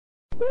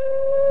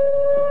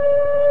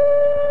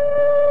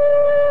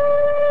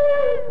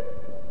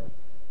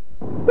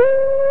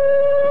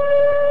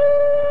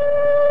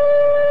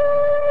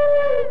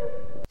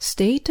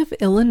State of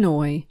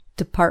Illinois,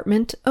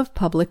 Department of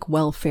Public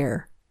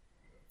Welfare.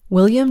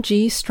 William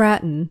G.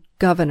 Stratton,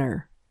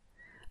 Governor.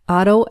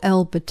 Otto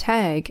L.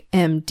 Battag,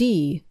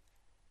 M.D.,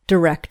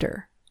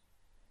 Director.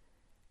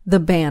 The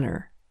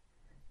Banner.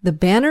 The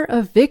banner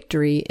of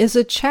victory is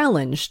a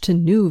challenge to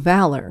new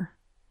valor.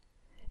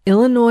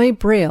 Illinois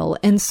Braille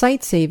and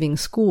Sight-Saving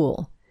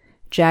School,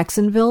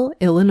 Jacksonville,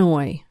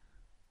 Illinois.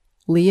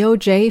 Leo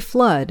J.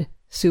 Flood,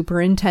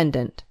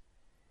 Superintendent.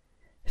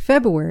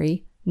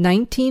 February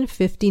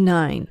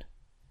 1959.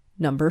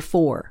 Number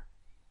 4.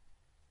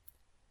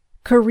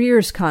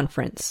 Careers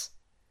Conference.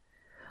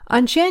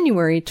 On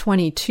January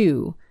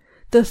 22,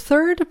 the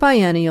third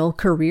biennial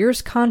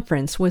Careers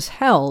Conference was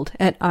held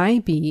at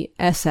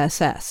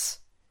IBSSS.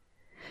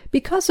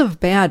 Because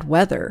of bad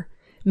weather,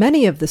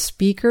 many of the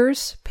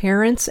speakers,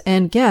 parents,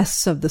 and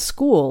guests of the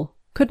school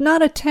could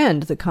not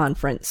attend the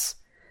conference.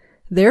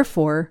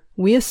 Therefore,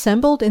 we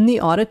assembled in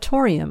the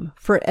auditorium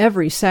for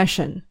every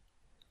session.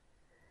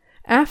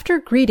 After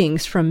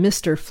greetings from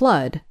Mr.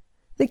 Flood,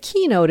 the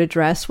keynote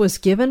address was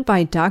given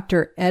by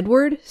Dr.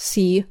 Edward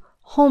C.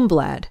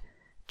 Holmblad,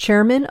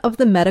 Chairman of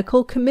the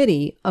Medical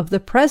Committee of the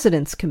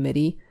President's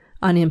Committee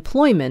on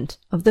Employment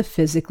of the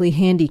Physically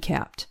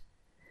Handicapped.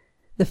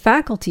 The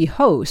faculty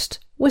host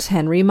was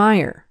Henry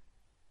Meyer.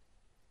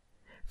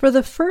 For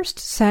the first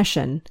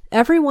session,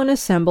 everyone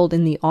assembled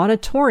in the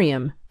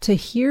auditorium to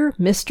hear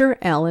Mr.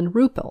 Alan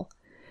Ruppel,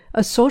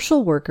 a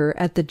social worker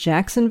at the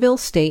Jacksonville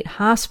State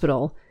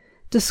Hospital,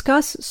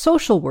 discuss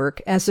social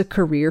work as a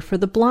career for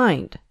the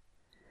blind.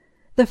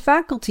 The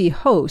faculty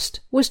host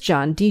was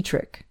John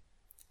Dietrich.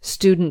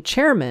 Student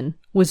chairman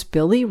was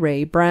Billy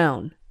Ray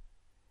Brown.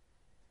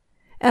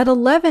 At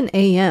 11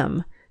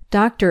 a.m.,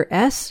 Dr.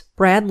 S.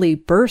 Bradley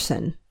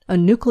Burson, a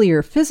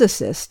nuclear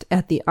physicist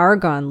at the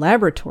Argonne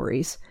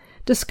Laboratories,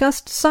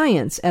 discussed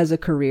science as a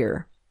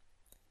career.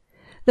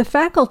 The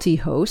faculty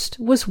host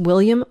was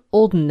William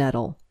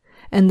Oldennettle,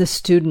 and the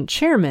student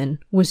chairman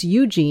was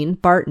Eugene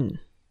Barton.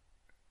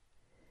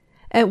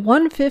 At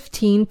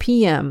 1:15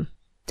 p.m.,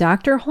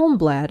 Dr.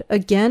 Holmblad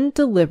again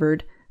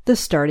delivered the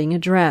starting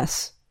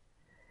address.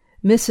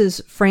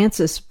 Mrs.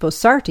 Frances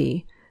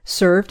Bossarti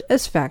served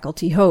as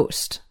faculty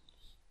host.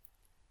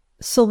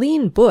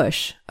 Celine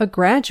Bush, a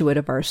graduate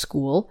of our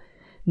school,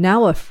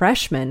 now a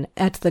freshman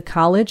at the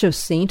College of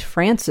St.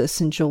 Francis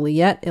in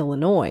Joliet,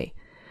 Illinois,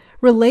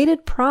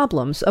 related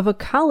problems of a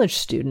college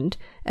student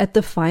at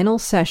the final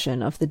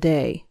session of the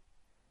day.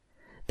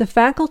 The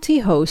faculty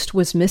host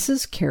was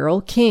Mrs. Carol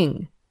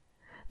King.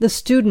 The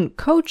student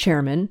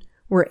co-chairmen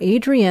were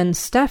Adrienne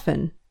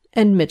Steffen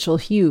and Mitchell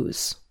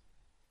Hughes.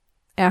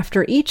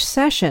 After each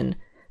session,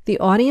 the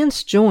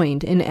audience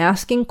joined in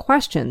asking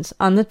questions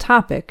on the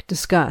topic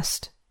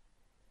discussed.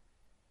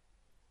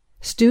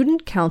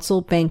 Student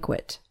Council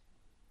Banquet.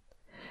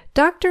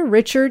 Dr.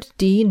 Richard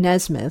D.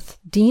 Nesmith,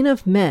 Dean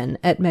of Men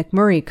at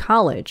McMurray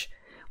College,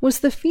 was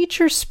the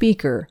feature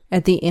speaker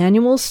at the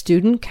annual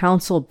Student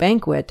Council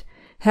Banquet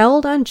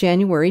held on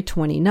January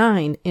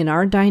 29 in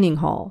our dining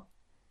hall.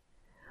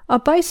 A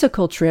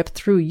bicycle trip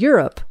through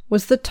Europe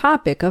was the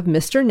topic of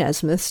Mr.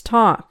 Nesmith's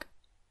talk.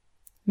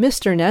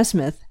 Mr.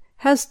 Nesmith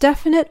has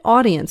definite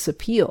audience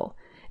appeal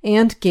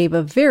and gave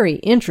a very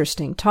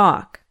interesting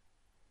talk.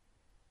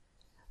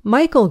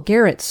 Michael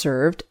Garrett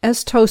served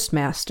as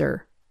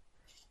Toastmaster.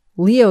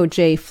 Leo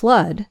J.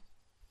 Flood,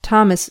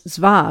 Thomas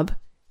Zwab,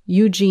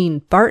 Eugene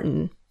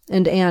Barton,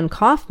 and Ann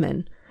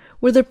Kaufman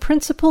were the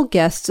principal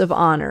guests of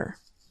honor.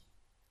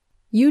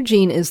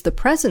 Eugene is the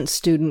present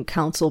Student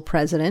Council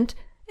president,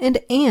 and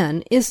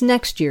Ann is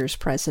next year's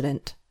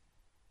president.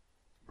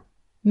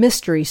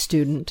 Mystery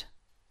Student.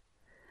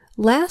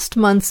 Last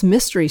month's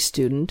mystery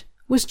student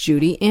was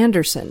Judy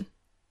Anderson.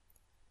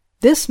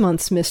 This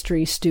month's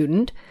mystery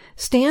student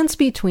stands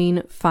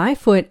between 5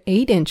 foot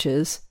 8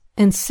 inches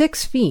and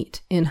 6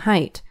 feet in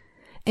height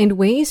and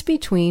weighs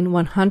between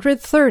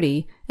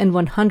 130 and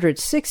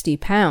 160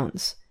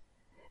 pounds.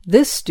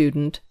 This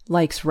student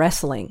likes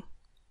wrestling.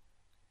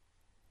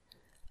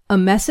 A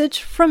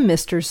message from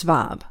Mr.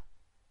 Zwab.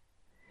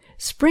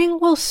 Spring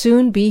will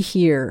soon be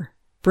here,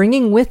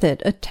 bringing with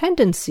it a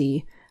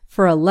tendency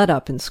for a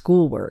let-up in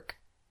schoolwork.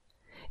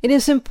 It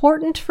is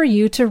important for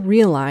you to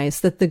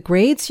realize that the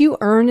grades you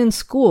earn in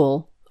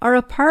school are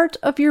a part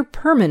of your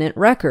permanent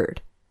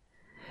record.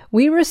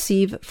 We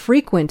receive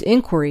frequent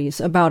inquiries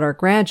about our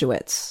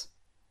graduates.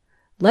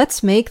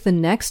 Let's make the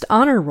next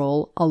honor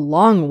roll a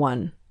long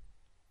one.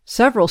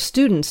 Several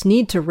students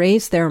need to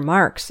raise their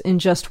marks in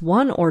just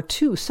 1 or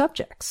 2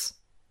 subjects.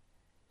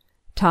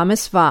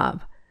 Thomas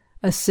Vaub,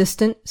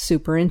 Assistant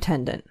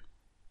Superintendent.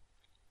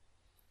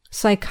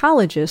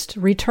 Psychologist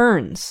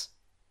returns.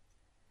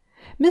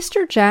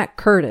 Mr. Jack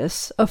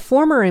Curtis, a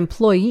former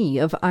employee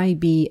of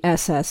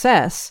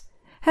IBSSS,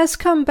 has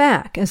come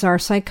back as our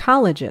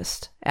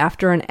psychologist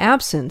after an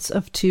absence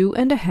of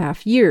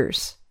 2.5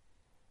 years.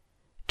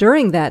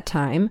 During that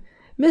time,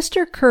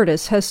 Mr.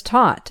 Curtis has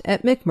taught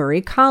at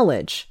McMurray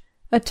College,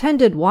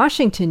 attended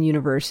Washington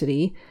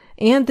University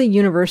and the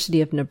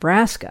University of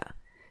Nebraska,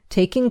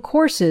 taking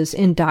courses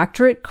in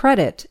doctorate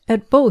credit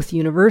at both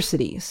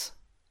universities.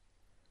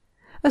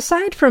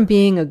 Aside from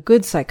being a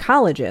good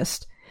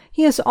psychologist,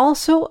 he is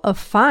also a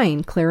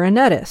fine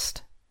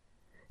clarinetist.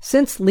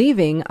 Since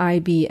leaving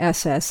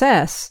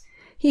IBSSS,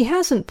 he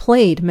hasn't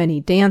played many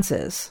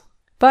dances,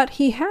 but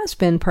he has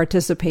been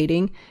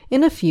participating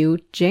in a few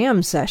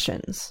jam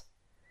sessions.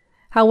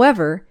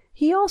 However,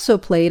 he also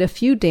played a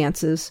few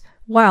dances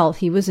while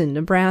he was in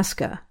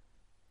Nebraska.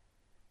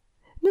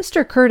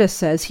 Mr. Curtis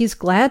says he's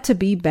glad to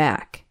be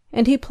back,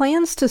 and he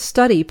plans to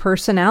study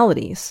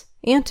personalities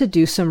and to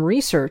do some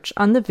research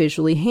on the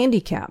visually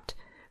handicapped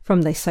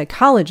from the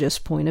psychologist's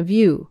point of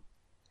view.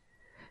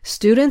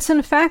 Students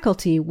and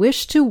faculty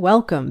wish to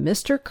welcome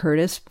Mr.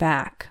 Curtis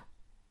back.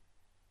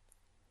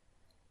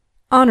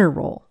 Honor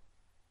Roll.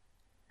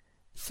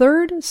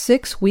 Third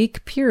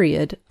 6-week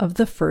period of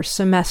the first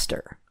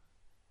semester.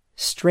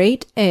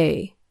 Straight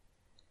A.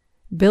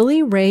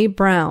 Billy Ray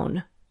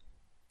Brown,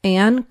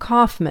 Ann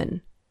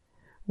Kaufman,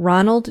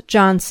 Ronald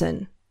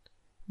Johnson,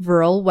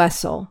 Verl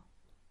Wessel.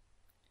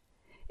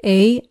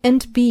 A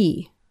and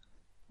B.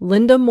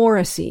 Linda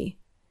Morrissey,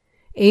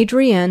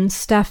 Adrienne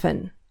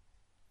Steffen,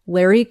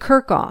 Larry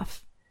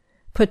Kirchhoff,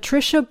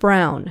 Patricia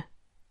Brown,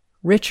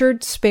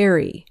 Richard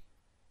Sperry,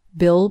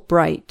 Bill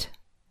Bright.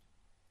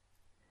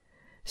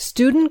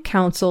 Student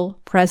Council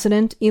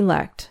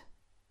President-elect.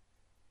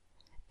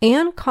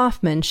 Ann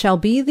Kaufman shall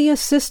be the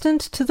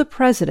assistant to the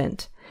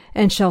president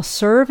and shall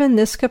serve in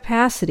this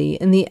capacity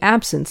in the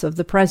absence of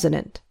the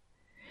president.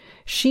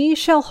 She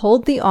shall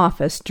hold the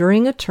office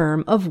during a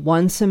term of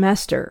 1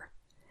 semester,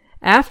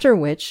 after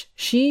which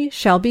she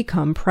shall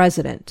become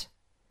president.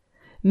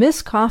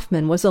 Miss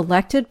Kaufman was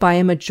elected by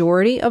a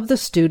majority of the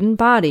student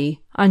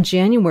body on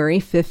January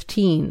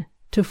 15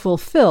 to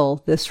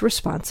fulfill this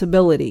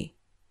responsibility.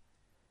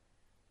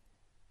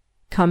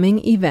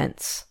 Coming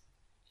events.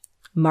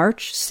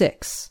 March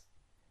 6.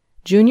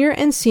 Junior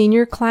and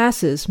senior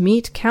classes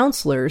meet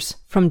counselors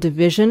from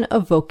Division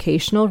of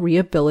Vocational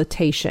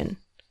Rehabilitation.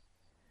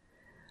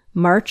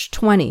 March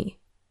 20.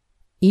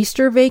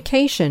 Easter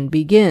vacation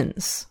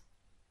begins.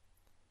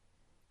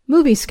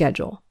 Movie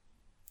schedule.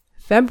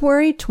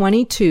 February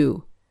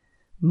 22.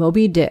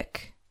 Moby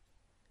Dick.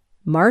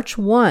 March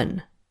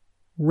 1.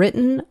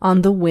 Written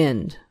on the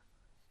Wind.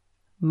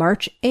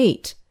 March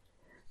 8.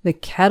 The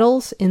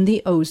Kettles in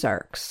the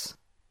Ozarks.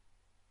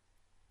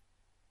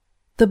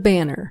 The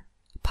Banner,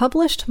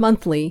 published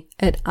monthly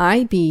at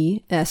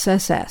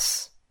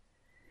IBSSS.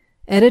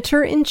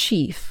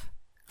 Editor-in-Chief,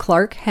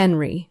 Clark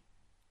Henry.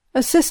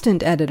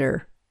 Assistant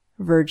Editor,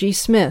 Virgie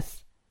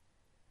Smith.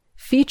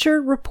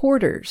 Feature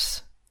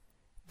Reporters,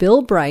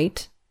 Bill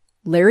Bright,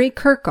 Larry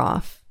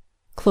Kirchhoff,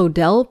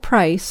 Claudel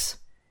Price,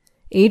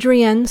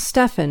 Adrienne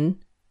Steffen,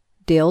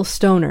 Dale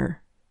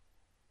Stoner.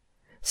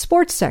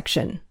 Sports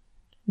Section,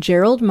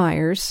 Gerald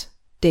Myers,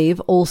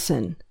 Dave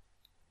Olson.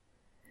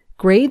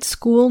 Grade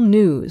School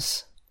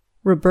News,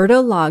 Roberta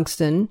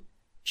Logsdon,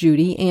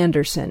 Judy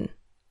Anderson.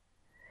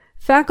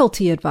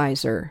 Faculty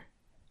Advisor,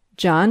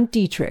 John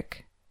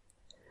Dietrich.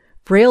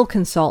 Braille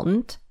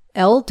Consultant,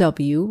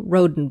 L.W.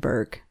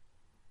 Rodenberg.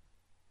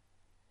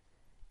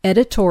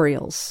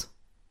 Editorials.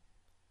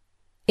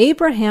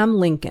 Abraham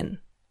Lincoln.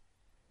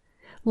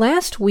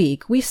 Last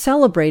week we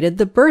celebrated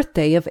the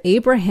birthday of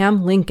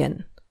Abraham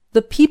Lincoln,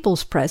 the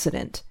People's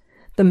President,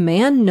 the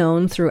man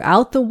known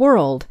throughout the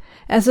world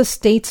as a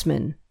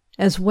statesman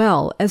as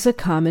well as a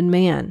common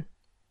man.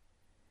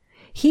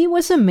 He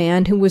was a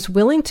man who was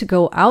willing to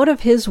go out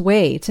of his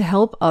way to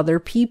help other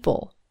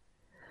people.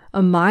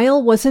 A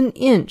mile was an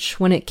inch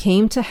when it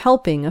came to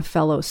helping a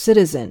fellow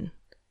citizen.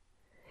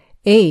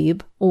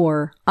 Abe,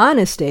 or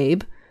Honest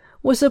Abe,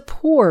 was a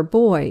poor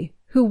boy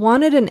who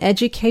wanted an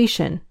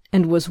education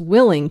and was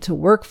willing to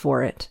work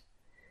for it.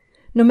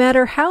 No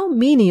matter how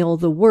menial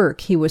the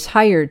work he was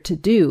hired to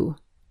do,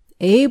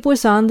 Abe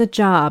was on the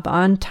job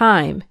on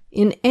time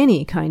in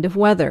any kind of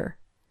weather.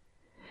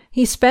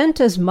 He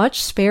spent as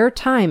much spare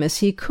time as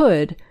he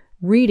could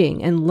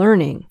reading and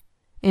learning,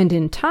 and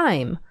in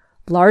time,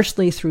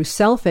 largely through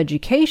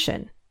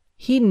self-education,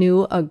 he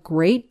knew a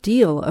great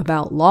deal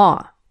about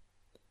law.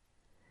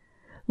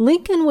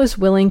 Lincoln was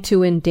willing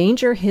to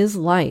endanger his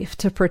life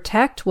to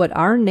protect what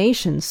our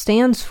nation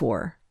stands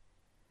for.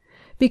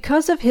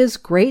 Because of his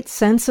great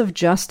sense of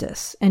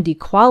justice and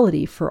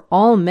equality for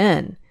all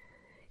men,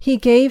 he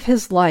gave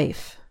his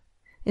life.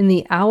 In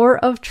the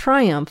hour of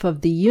triumph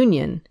of the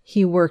Union,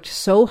 he worked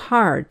so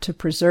hard to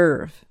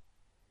preserve.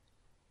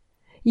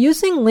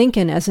 Using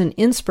Lincoln as an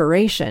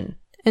inspiration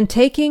and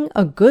taking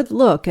a good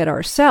look at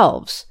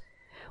ourselves,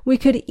 we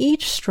could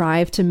each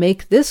strive to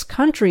make this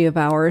country of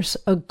ours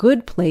a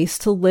good place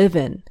to live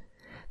in,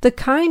 the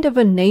kind of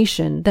a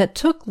nation that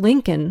took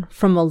Lincoln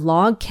from a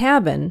log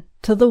cabin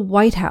to the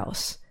White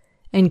House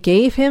and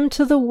gave him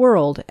to the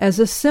world as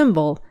a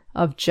symbol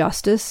of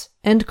justice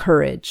and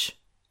courage.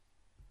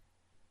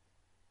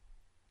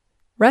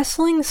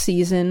 Wrestling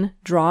season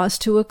draws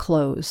to a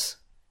close.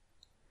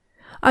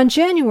 On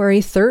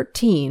January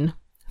 13,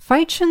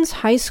 Feitshans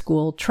High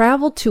School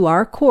traveled to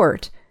our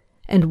court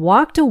and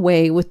walked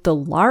away with the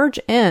large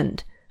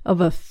end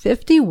of a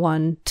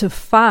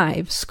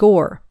 51-5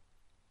 score.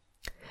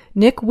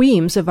 Nick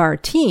Weems of our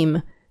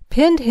team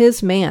pinned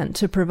his man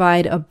to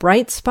provide a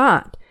bright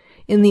spot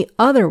in the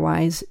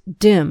otherwise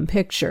dim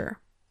picture.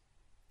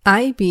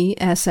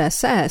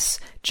 IBSSS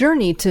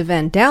journeyed to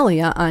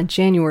Vandalia on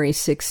January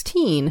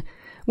 16,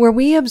 where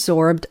we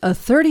absorbed a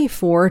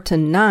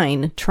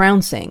 34-9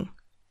 trouncing.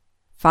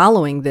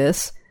 Following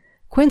this,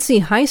 Quincy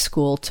High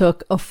School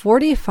took a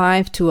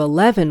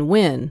 45-11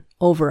 win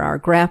over our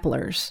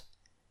grapplers.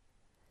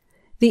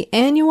 The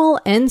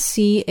annual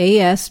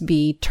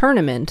NCASB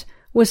tournament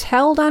was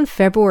held on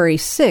February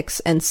 6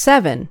 and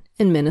 7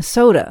 in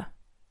Minnesota.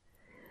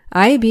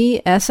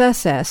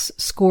 IBSSS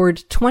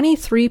scored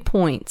 23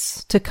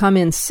 points to come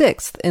in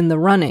 6th in the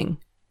running.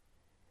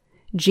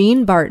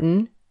 Gene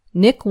Barton,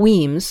 Nick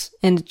Weems,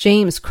 and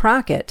James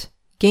Crockett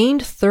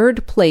gained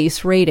 3rd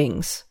place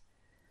ratings.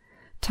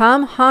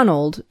 Tom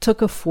Honold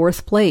took a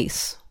 4th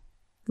place.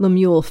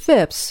 Lemuel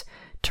Phipps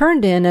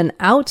turned in an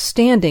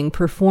outstanding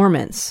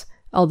performance,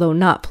 although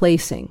not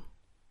placing.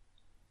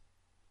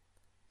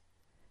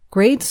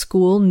 Grade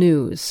School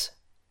News.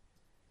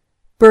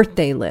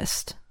 Birthday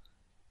List.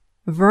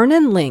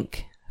 Vernon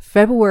Link,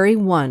 February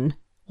 1,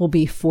 will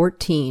be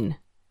 14.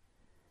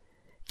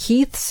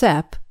 Keith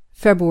Sepp,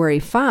 February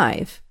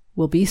 5,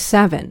 will be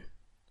 7.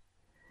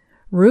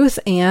 Ruth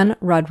Ann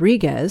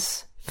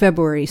Rodriguez,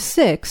 February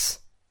 6,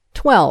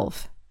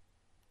 12.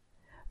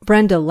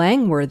 Brenda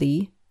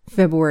Langworthy,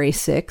 February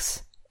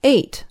 6,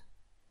 8.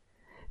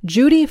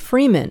 Judy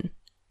Freeman,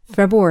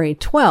 February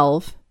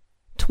 12,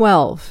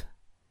 12.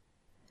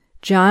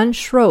 John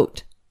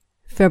Schroet,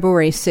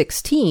 February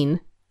 16,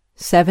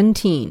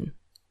 17.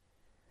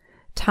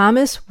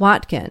 Thomas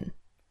Watkin,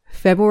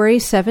 February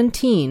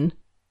 17,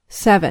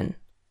 7.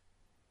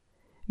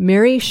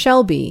 Mary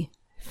Shelby,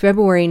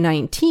 February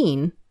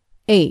 19,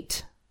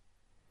 8.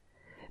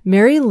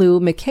 Mary Lou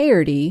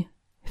McCaherty,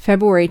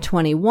 February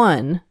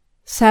 21,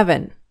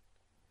 7.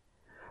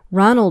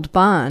 Ronald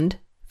Bond,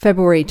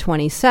 February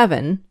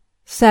 27,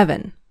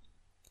 7.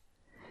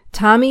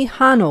 Tommy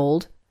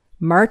Honold,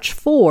 March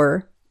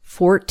 4,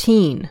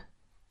 14.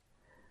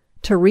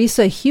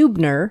 Teresa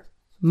Hubner,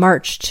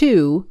 March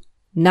 2,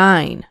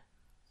 9.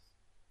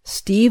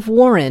 Steve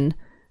Warren,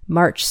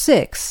 March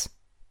 6,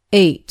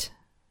 8.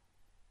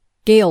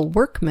 Gail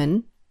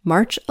Workman,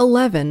 March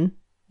 11,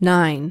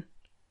 9.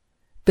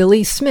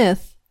 Billy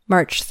Smith,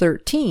 March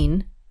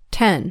 13,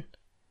 10.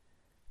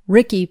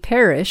 Ricky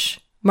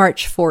Parrish,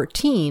 March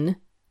 14,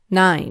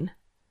 9.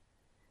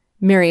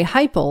 Mary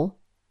Heipel,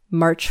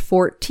 March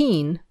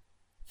 14,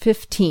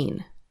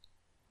 15.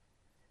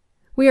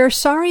 We are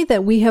sorry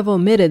that we have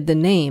omitted the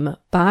name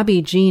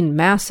Bobby Jean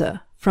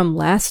Massa from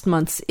last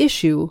month's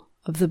issue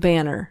of the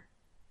Banner.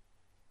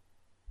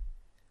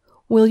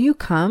 Will You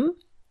Come?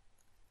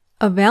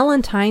 A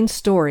Valentine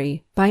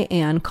Story by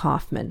Anne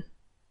Kaufman.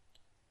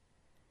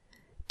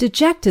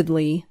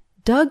 Dejectedly,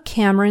 Doug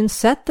Cameron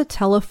set the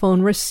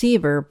telephone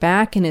receiver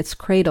back in its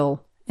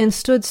cradle and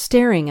stood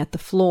staring at the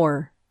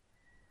floor.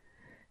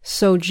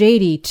 So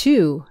JD,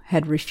 too,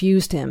 had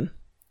refused him.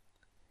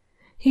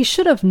 He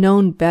should have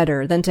known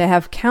better than to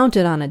have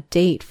counted on a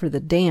date for the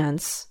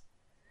dance.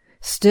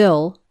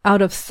 Still,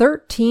 out of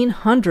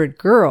 1,300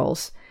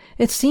 girls,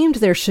 it seemed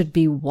there should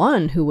be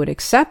one who would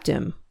accept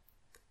him.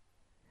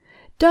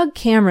 Doug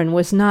Cameron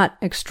was not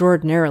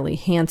extraordinarily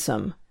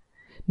handsome,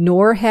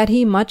 nor had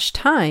he much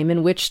time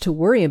in which to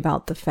worry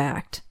about the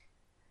fact.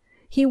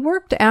 He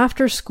worked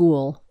after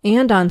school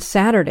and on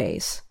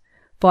Saturdays,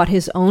 bought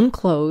his own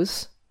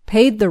clothes,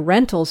 paid the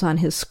rentals on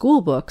his school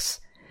books,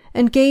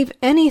 and gave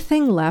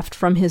anything left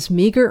from his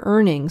meager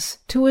earnings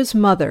to his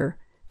mother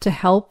to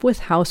help with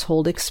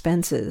household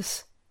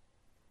expenses.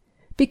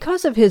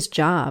 Because of his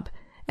job,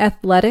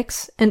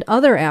 athletics and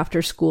other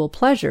after-school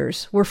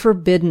pleasures were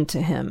forbidden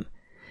to him,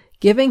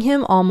 giving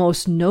him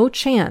almost no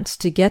chance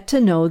to get to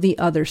know the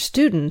other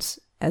students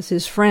as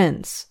his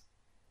friends.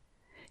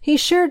 He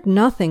shared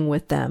nothing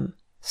with them,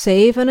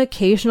 save an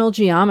occasional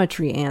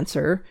geometry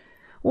answer,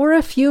 or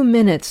a few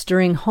minutes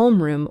during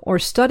homeroom or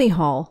study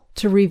hall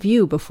to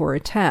review before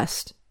a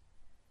test.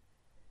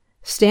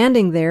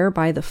 Standing there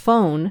by the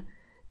phone,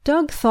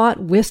 Doug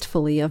thought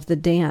wistfully of the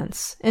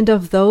dance and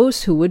of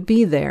those who would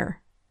be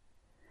there.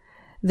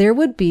 There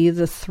would be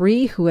the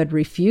 3 who had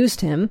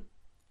refused him,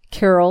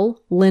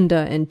 Carol,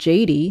 Linda, and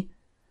JD,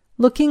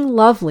 looking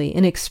lovely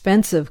in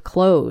expensive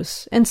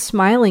clothes and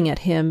smiling at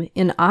him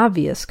in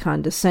obvious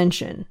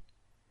condescension.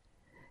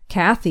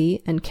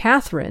 Kathy and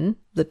Catherine,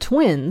 the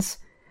twins,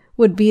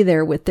 would be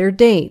there with their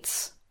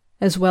dates,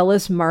 as well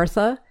as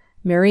Martha,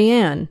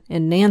 Marianne,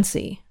 and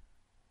Nancy.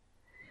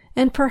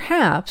 And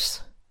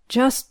perhaps,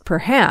 just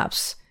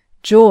perhaps,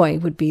 Joy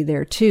would be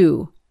there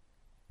too,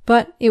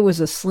 but it was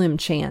a slim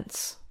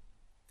chance.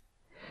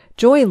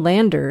 Joy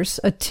Landers,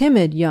 a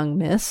timid young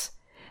miss,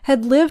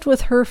 had lived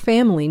with her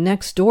family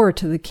next door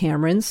to the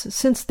Camerons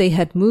since they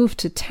had moved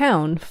to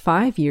town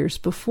 5 years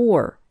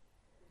before.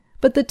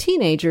 but the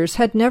teenagers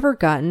had never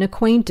gotten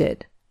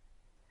acquainted.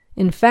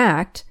 In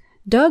fact,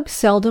 Doug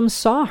seldom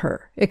saw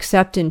her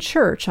except in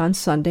church on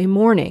Sunday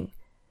morning,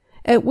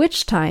 at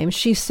which time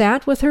she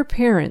sat with her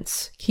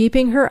parents,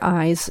 keeping her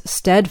eyes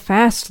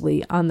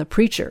steadfastly on the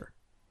preacher.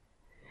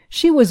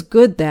 She was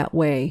good that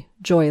way,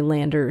 Joy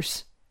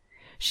Landers.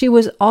 She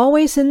was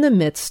always in the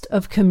midst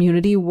of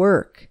community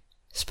work,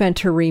 spent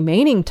her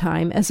remaining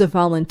time as a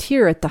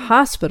volunteer at the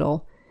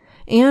hospital,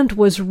 and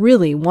was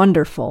really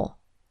wonderful.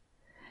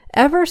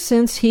 Ever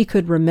since he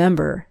could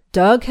remember,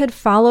 Doug had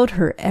followed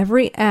her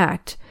every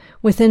act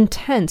with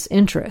intense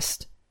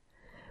interest.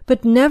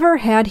 But never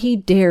had he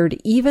dared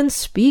even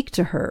speak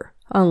to her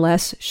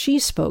unless she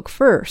spoke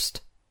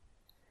first.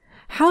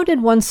 How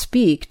did one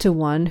speak to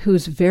one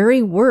whose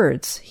very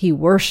words he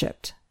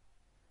worshipped?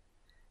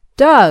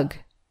 "Doug!"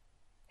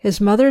 His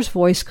mother's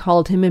voice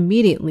called him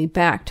immediately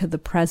back to the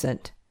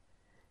present.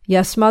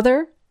 "Yes,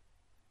 Mother?"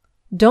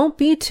 "Don't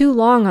be too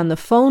long on the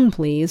phone,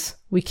 please.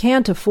 We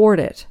can't afford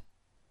it."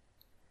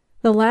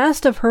 The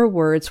last of her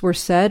words were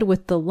said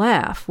with the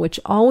laugh which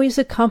always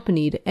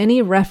accompanied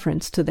any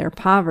reference to their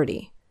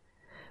poverty.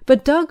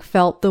 But Doug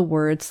felt the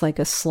words like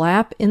a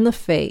slap in the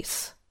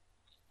face.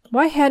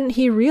 Why hadn't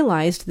he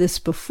realized this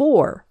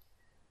before?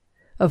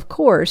 Of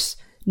course,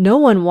 no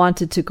one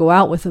wanted to go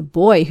out with a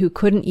boy who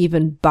couldn't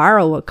even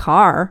borrow a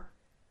car.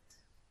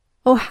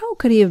 Oh, how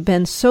could he have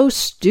been so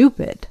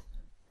stupid?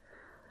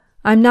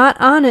 "I'm not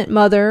on it,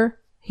 Mother,"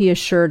 he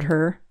assured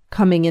her,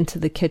 coming into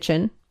the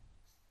kitchen.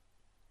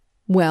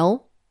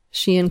 "Well?"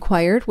 she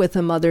inquired with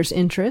a mother's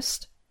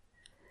interest.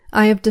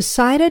 "I have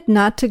decided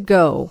not to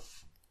go."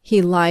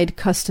 He lied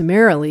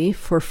customarily,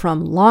 for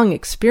from long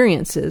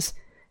experiences,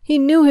 he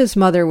knew his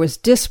mother was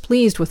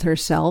displeased with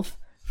herself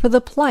for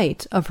the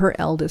plight of her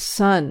eldest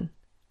son.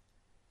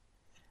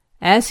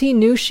 As he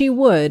knew she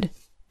would,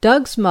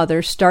 Doug's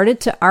mother started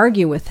to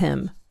argue with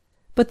him,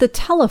 but the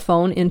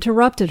telephone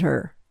interrupted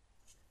her.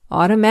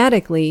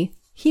 Automatically,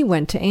 he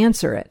went to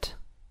answer it.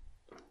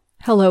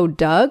 "Hello,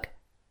 Doug?"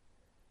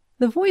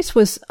 The voice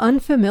was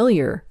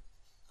unfamiliar,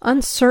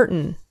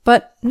 uncertain,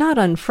 but not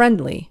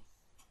unfriendly.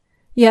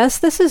 "Yes,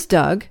 this is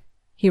Doug,"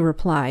 he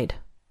replied.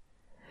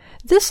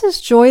 "This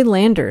is Joy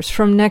Landers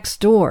from next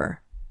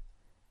door."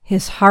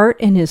 His heart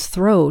in his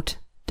throat,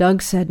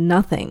 Doug said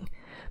nothing,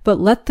 but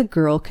let the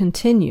girl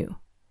continue.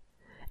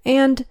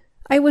 "And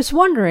I was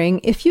wondering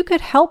if you could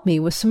help me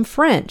with some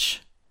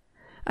French.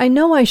 I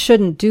know I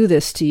shouldn't do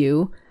this to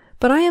you,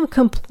 but I am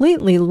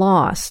completely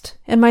lost,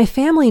 and my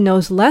family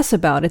knows less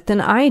about it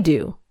than I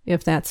do,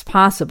 if that's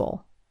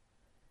possible."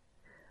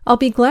 "I'll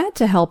be glad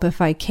to help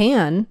if I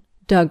can,"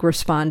 Doug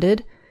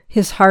responded,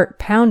 his heart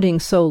pounding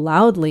so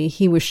loudly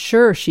he was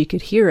sure she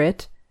could hear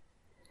it.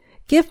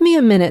 "Give me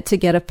a minute to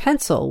get a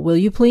pencil, will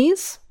you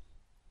please?"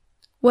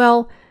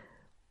 Well,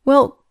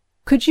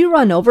 could you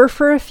run over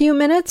for a few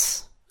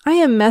minutes? I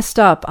am messed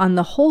up on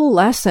the whole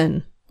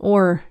lesson,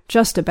 or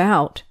just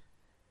about."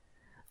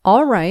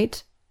 "All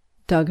right,"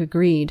 Doug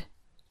agreed.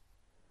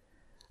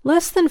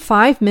 Less than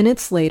 5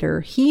 minutes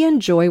later, he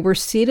and Joy were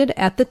seated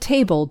at the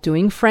table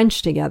doing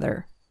French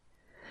together.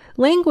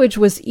 Language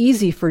was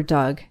easy for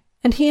Doug,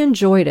 and he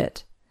enjoyed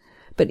it.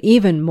 But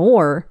even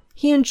more,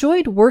 he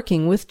enjoyed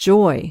working with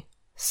Joy,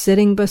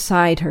 sitting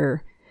beside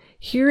her,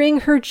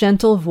 hearing her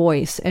gentle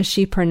voice as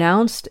she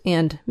pronounced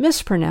and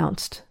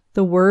mispronounced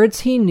the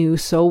words he knew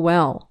so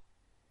well.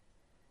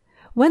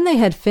 When they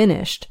had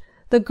finished,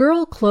 the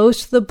girl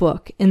closed the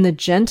book in the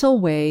gentle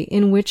way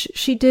in which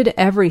she did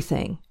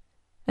everything,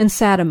 and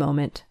sat a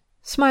moment,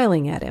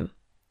 smiling at him.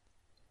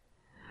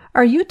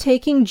 "Are you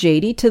taking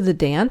Jady to the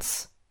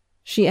dance?"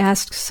 she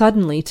asked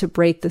suddenly to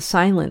break the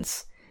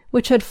silence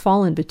which had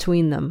fallen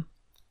between them.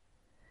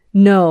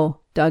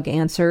 "No," Doug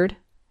answered,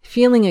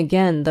 feeling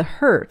again the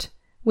hurt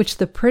which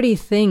the pretty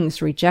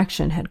thing's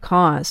rejection had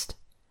caused.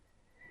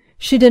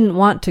 "She didn't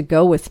want to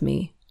go with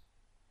me."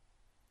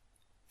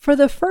 For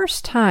the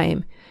first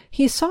time,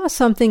 he saw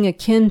something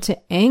akin to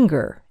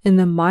anger in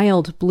the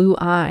mild blue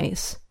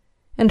eyes,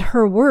 and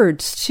her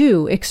words,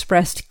 too,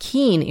 expressed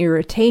keen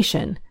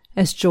irritation,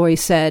 as Joy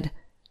said,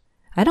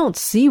 "I don't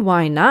see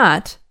why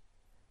not."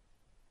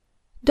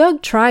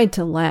 Doug tried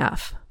to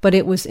laugh, but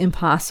it was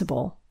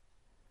impossible.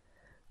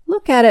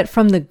 "Look at it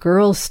from the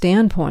girl's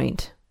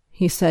standpoint,"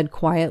 he said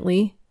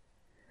quietly.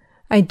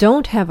 "I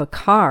don't have a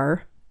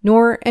car,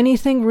 nor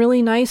anything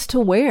really nice to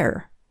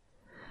wear.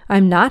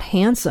 I'm not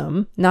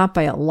handsome, not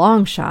by a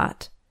long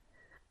shot.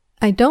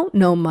 I don't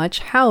know much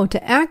how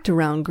to act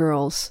around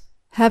girls,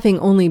 having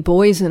only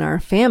boys in our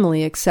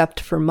family except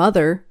for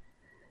Mother,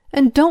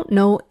 and don't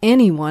know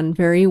anyone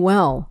very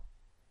well."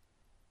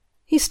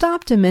 He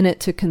stopped a minute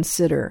to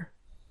consider.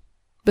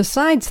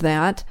 "Besides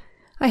that,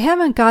 I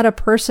haven't got a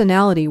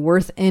personality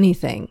worth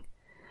anything.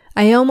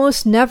 I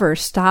almost never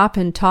stop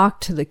and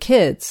talk to the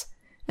kids,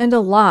 and a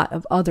lot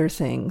of other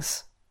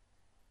things."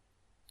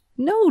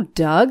 "No,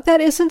 Doug,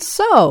 that isn't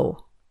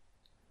so."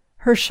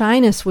 Her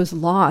shyness was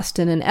lost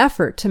in an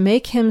effort to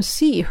make him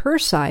see her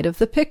side of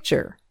the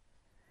picture.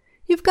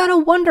 "You've got a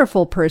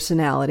wonderful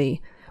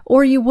personality,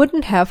 or you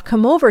wouldn't have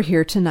come over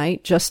here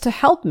tonight just to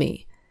help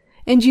me,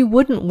 and you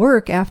wouldn't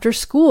work after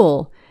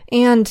school,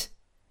 and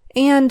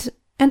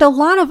a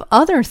lot of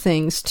other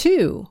things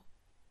too.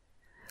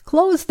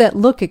 Clothes that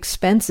look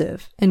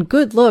expensive and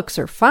good looks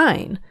are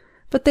fine,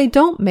 but they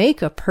don't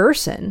make a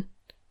person.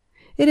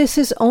 It is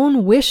his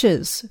own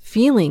wishes,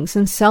 feelings,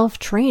 and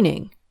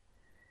self-training.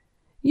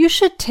 You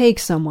should take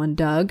someone,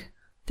 Doug.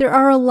 There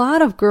are a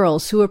lot of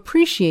girls who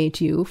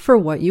appreciate you for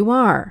what you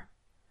are.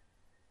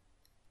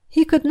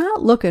 He could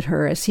not look at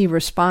her as he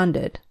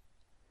responded.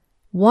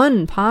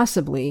 One,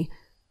 possibly,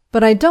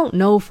 but I don't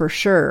know for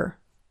sure.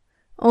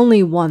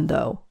 Only one,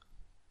 though.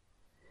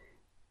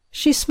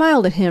 She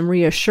smiled at him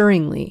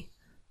reassuringly.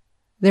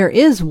 There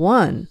is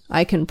one,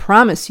 I can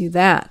promise you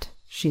that,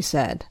 she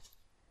said.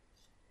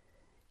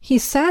 He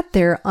sat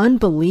there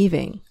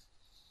unbelieving.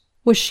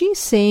 Was she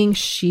saying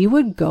she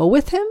would go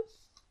with him?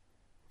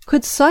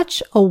 Could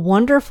such a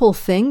wonderful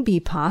thing be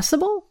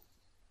possible?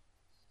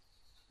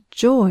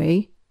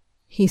 Joy,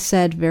 he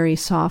said very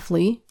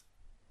softly.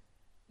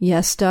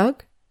 Yes,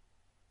 Doug?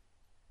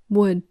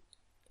 Would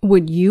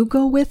you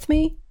go with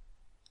me?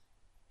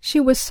 She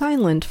was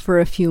silent for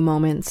a few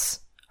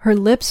moments, her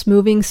lips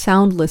moving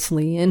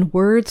soundlessly in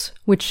words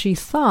which she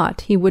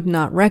thought he would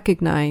not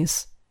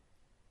recognize.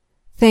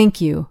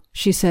 Thank you,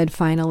 she said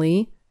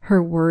finally,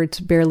 her words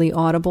barely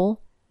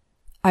audible.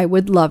 I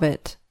would love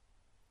it.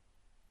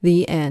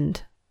 The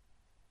end.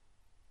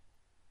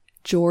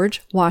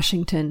 George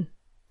Washington.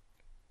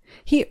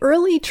 He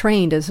early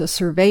trained as a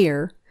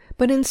surveyor,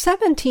 but in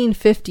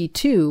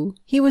 1752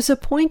 he was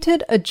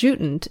appointed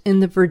adjutant in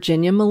the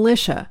Virginia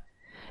militia,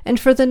 and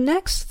for the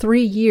next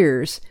 3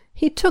 years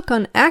he took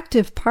an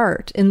active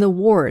part in the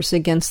wars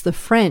against the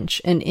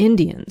French and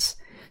Indians,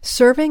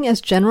 serving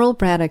as General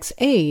Braddock's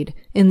aide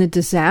in the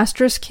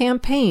disastrous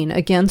campaign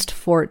against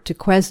Fort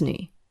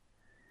Duquesne.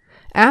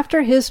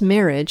 After his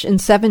marriage in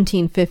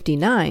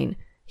 1759,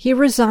 he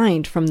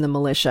resigned from the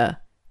militia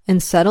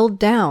and settled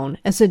down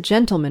as a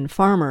gentleman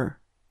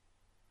farmer.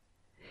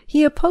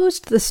 He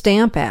opposed the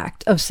Stamp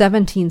Act of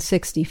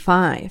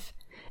 1765,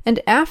 and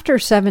after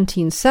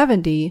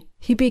 1770,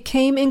 he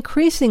became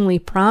increasingly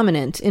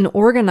prominent in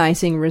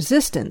organizing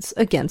resistance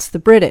against the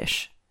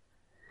British.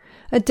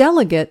 A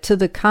delegate to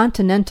the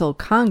Continental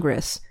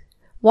Congress,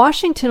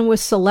 Washington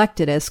was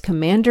selected as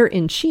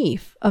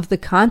Commander-in-Chief of the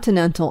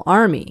Continental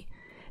Army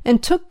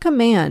and took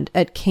command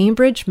at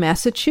Cambridge,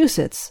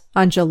 Massachusetts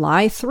on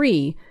July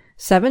 3,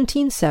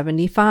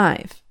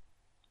 1775.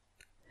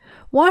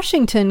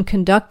 Washington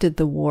conducted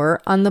the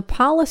war on the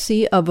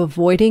policy of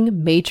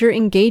avoiding major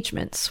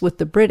engagements with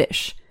the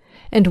British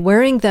and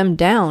wearing them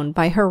down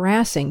by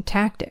harassing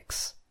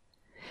tactics.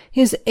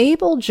 His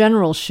able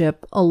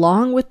generalship,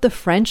 along with the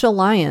French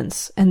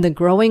alliance and the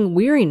growing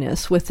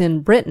weariness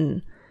within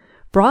Britain,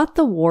 brought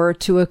the war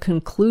to a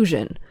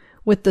conclusion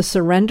with the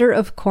surrender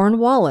of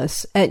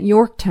Cornwallis at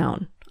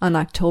Yorktown on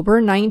October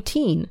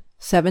 19,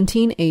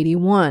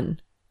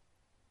 1781.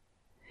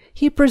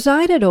 He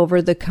presided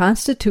over the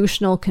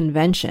Constitutional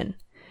Convention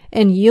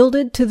and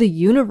yielded to the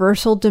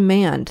universal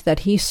demand that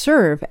he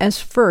serve as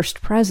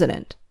first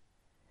president.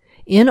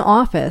 In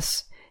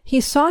office, he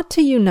sought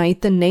to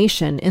unite the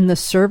nation in the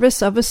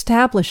service of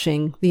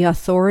establishing the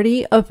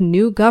authority of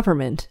new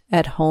government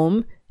at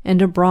home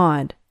and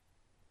abroad.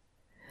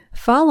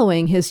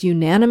 Following his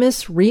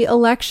unanimous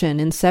re-election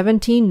in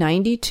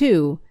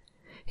 1792,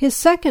 his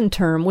second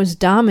term was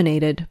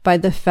dominated by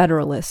the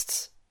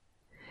Federalists.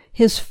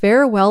 His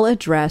farewell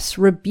address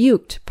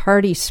rebuked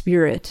party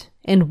spirit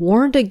and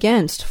warned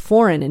against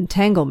foreign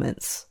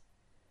entanglements.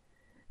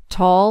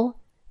 Tall,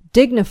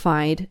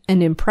 dignified,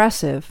 and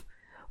impressive,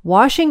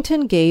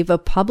 Washington gave a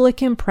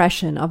public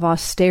impression of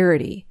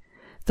austerity,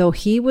 though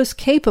he was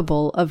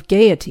capable of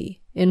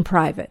gaiety in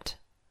private.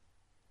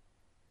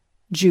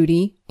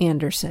 Judy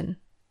Anderson.